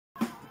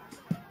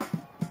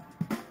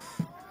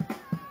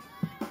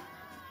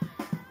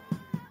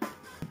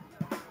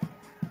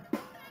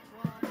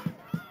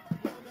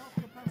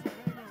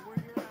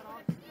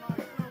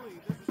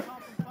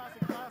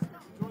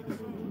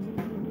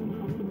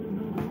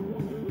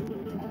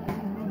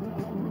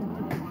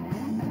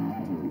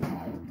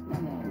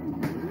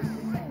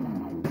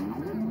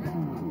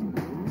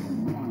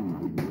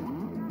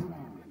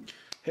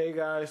Hey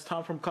guys,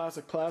 Tom from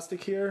Classic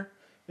Plastic here.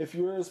 If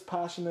you're as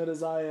passionate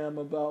as I am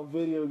about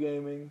video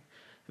gaming,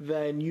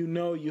 then you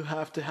know you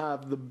have to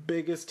have the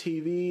biggest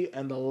TV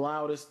and the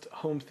loudest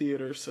home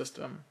theater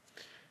system.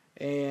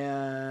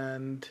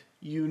 And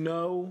you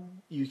know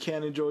you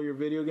can't enjoy your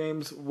video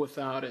games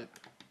without it.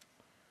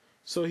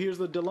 So here's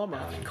the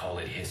dilemma. We call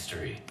it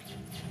history.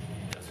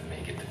 Doesn't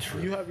make it the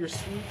truth. You have your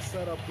sweet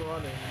setup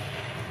running.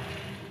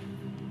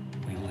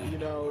 You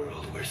know,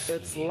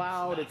 it's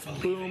loud, it's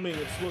booming,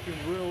 it's looking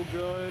real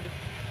good,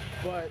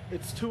 but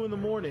it's 2 in the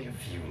morning.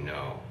 If you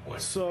know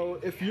what.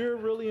 So if you're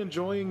really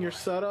enjoying your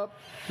setup,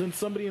 then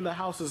somebody in the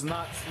house is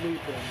not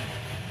sleeping.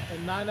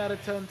 And 9 out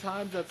of 10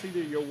 times, that's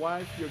either your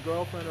wife, your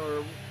girlfriend,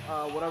 or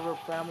whatever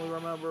family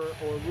member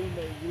or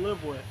roommate you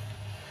live with.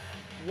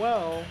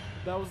 Well,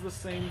 that was the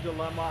same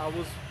dilemma I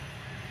was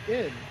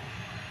in.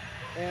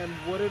 And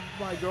what did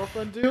my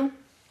girlfriend do?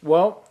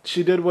 Well,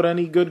 she did what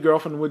any good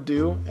girlfriend would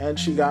do, and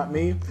she got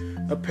me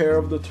a pair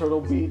of the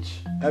Turtle Beach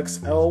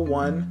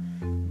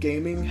XL1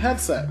 gaming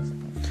headset.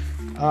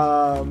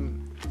 I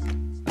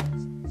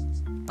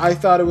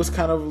thought it was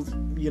kind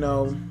of, you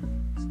know,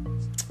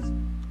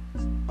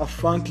 a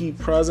funky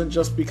present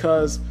just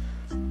because,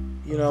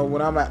 you know,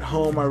 when I'm at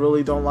home, I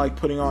really don't like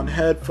putting on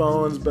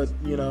headphones, but,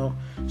 you know,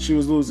 she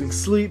was losing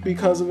sleep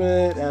because of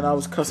it, and I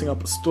was cussing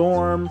up a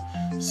storm,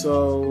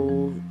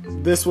 so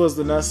this was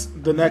the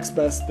next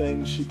best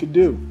thing she could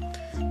do.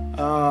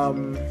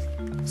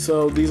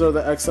 So these are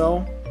the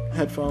XL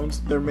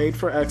headphones. They're made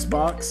for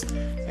Xbox,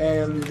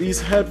 and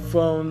these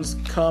headphones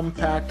come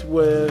packed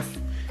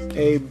with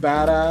a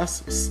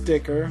badass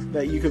sticker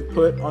that you could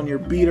put on your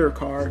beater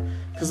car,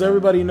 because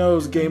everybody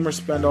knows gamers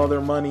spend all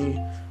their money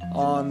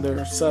on their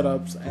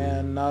setups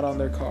and not on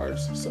their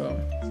cars, so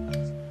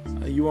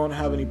you won't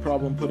have any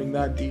problem putting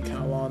that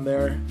decal on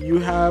there. You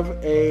have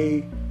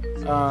a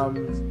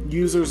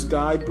user's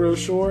guide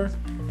brochure,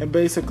 and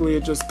basically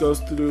it just goes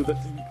through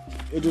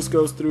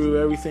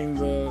everything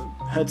the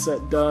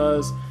headset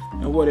does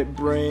and what it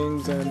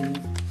brings, and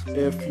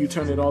if you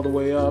turn it all the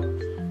way up,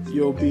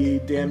 you'll be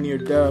damn near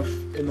deaf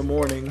in the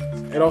morning.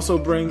 It also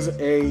brings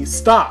a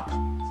stop.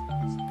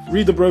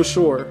 Read the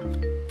brochure.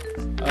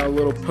 A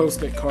little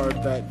post-it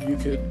card that you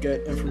could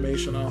get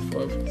information off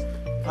of.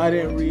 I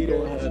didn't read it.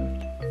 Go ahead.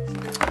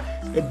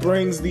 It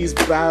brings these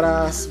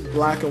badass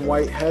black and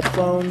white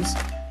headphones.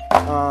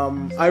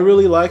 I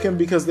really like them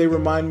because they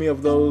remind me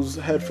of those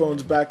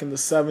headphones back in the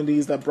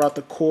 70s that brought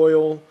the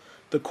coiled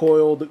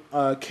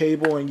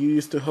cable, and you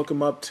used to hook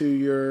them up to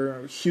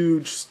your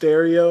huge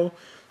stereo.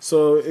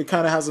 So it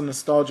kind of has a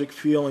nostalgic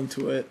feeling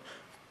to it.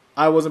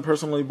 I wasn't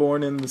personally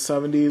born in the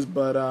 70s,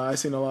 but I've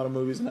seen a lot of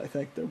movies and I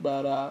think they're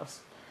badass.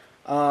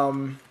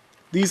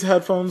 These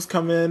headphones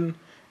come in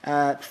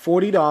at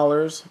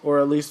 $40, or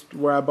at least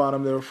where I bought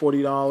them, they were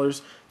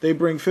 $40. They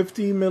bring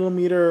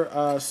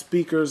 50mm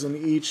speakers in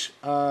each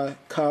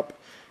cup,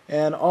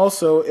 and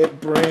also it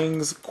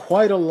brings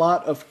quite a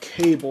lot of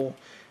cable.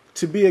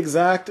 To be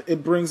exact,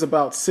 it brings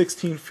about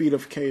 16 feet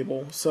of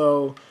cable.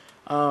 So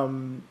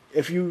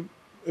if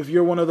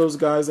you're one of those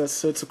guys that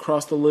sits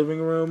across the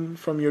living room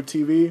from your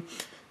TV,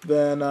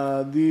 then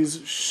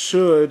these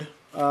should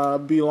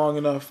be long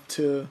enough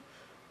to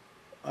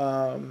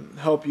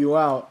help you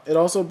out. It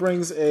also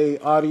brings a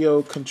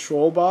audio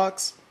control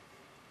box,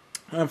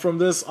 and from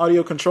this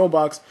audio control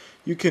box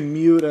you can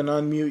mute and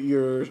unmute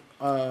your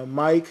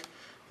mic.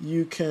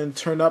 You can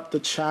turn up the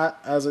chat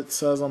as it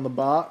says on the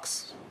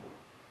box.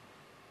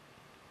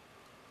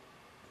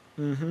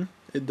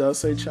 It does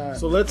say chat.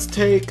 So let's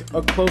take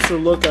a closer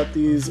look at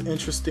these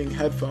interesting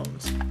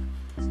headphones.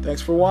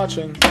 Thanks for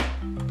watching.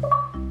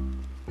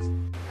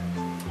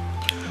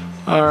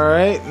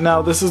 Alright,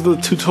 now this is the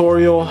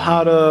tutorial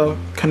how to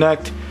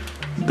connect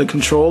the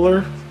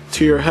controller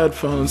to your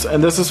headphones,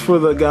 and this is for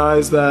the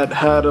guys that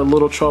had a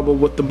little trouble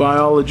with the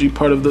biology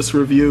part of this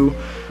review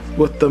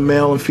with the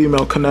male and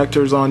female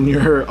connectors on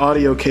your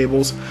audio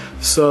cables.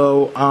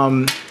 So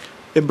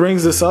it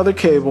brings this other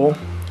cable,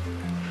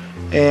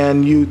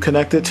 and you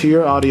connect it to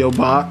your audio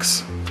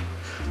box,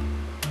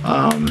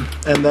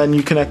 and then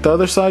you connect the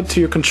other side to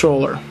your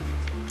controller.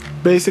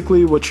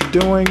 Basically what you're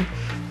doing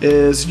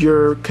is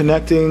you're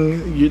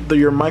connecting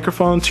your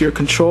microphone to your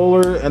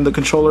controller, and the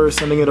controller is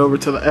sending it over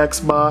to the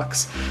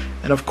Xbox,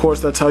 and of course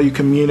that's how you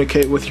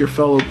communicate with your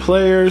fellow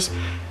players,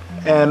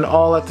 and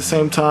all at the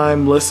same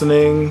time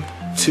listening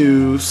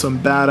to some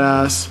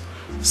badass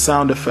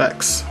sound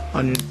effects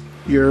on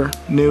your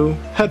new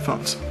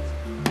headphones.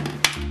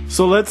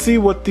 So let's see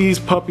what these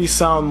puppies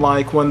sound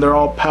like when they're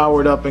all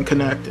powered up and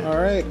connected.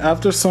 Alright,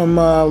 after some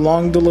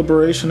long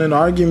deliberation and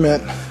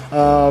argument,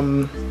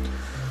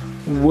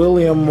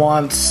 William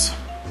wants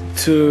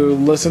to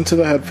listen to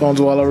the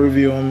headphones while I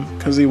review them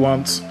because he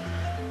wants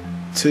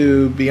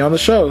to be on the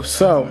show.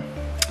 So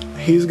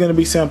he's going to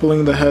be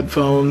sampling the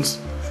headphones,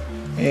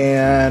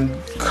 and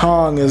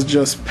Kong is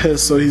just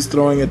pissed, so he's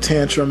throwing a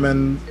tantrum,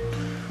 and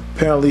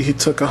apparently he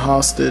took a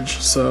hostage.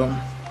 So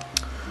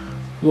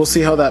we'll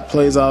see how that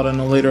plays out in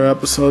a later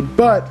episode,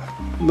 but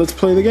let's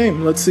play the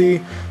game. Let's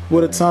see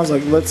what it sounds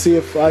like. Let's see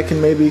if I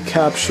can maybe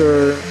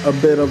capture a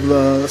bit of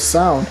the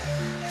sound.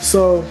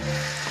 So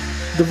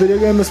the video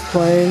game is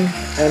playing,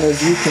 and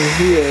as you can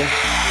hear,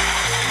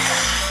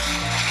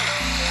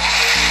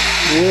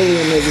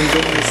 William is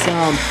enjoying the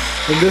sound,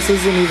 and this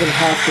isn't even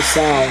half the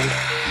sound.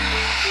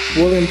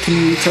 William, can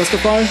you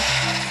testify?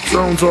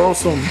 Sounds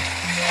awesome.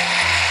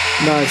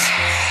 Nice.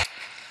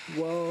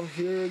 Well,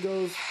 here it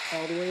goes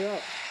all the way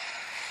up.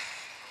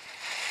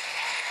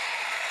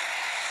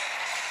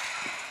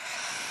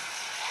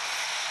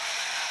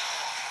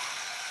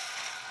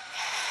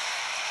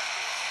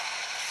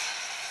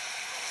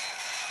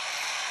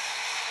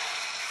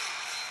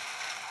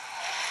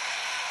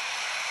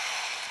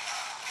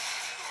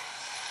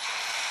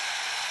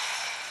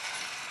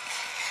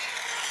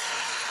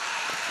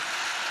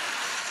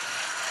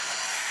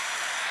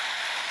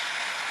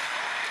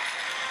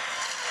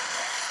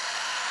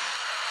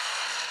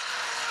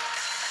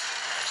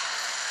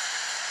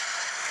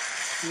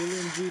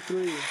 William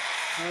G3,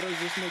 how does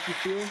this make you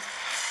feel?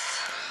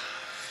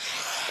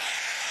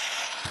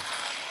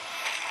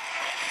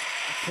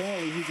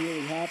 Apparently he's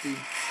really happy.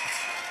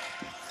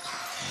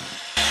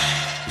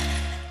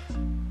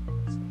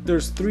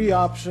 There's 3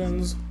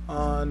 options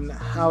on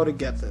how to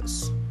get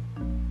this.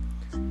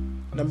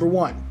 Number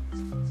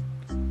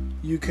 1,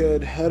 you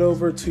could head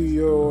over to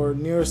your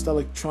nearest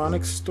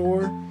electronics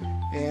store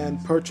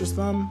and purchase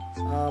them.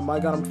 I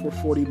got them for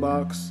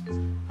 $40.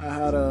 I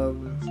had a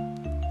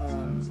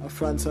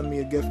friend sent me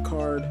a gift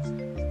card,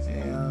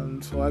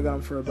 and so I got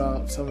them for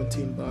about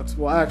 $17.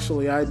 Well,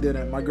 actually I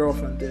didn't, my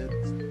girlfriend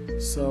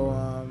did. So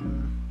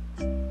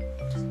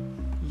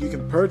you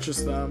can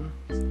purchase them.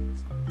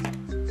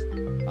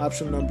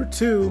 Option number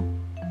 2,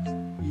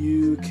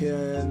 you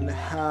can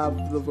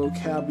have the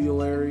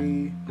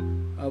vocabulary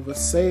of a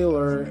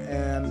sailor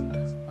and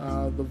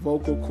the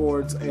vocal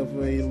cords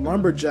of a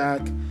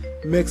lumberjack,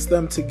 mix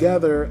them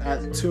together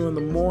at 2 in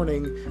the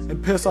morning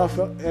and piss off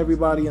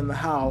everybody in the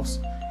house.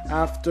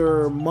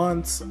 After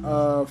months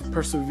of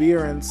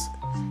perseverance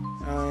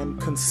and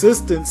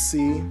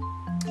consistency,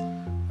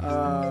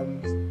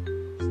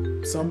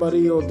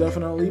 somebody will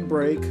definitely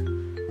break,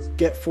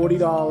 get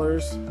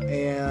 $40,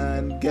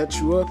 and get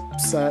you a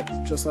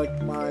set, just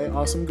like my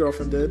awesome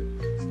girlfriend did.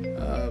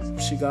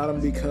 She got them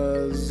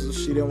because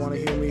she didn't want to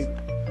hear me.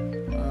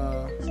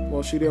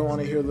 She didn't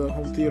want to hear the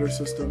home theater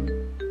system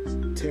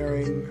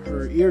tearing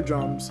her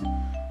eardrums.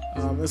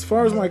 As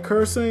far as my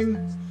cursing,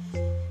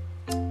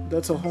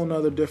 that's a whole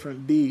nother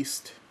different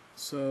beast.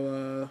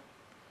 So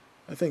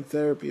I think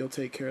therapy will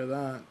take care of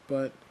that.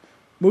 But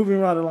moving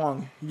right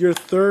along, your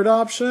third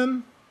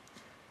option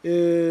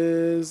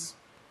is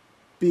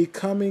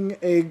becoming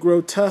a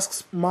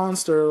grotesque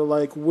monster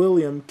like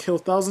William, kill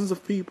thousands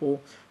of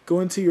people, go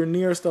into your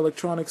nearest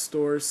electronics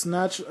store,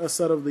 snatch a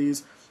set of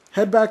these,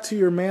 head back to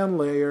your man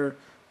layer,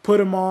 put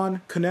them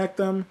on, connect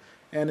them,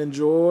 and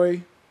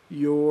enjoy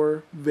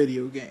your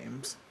video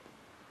games.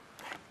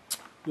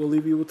 We'll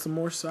leave you with some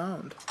more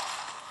sound.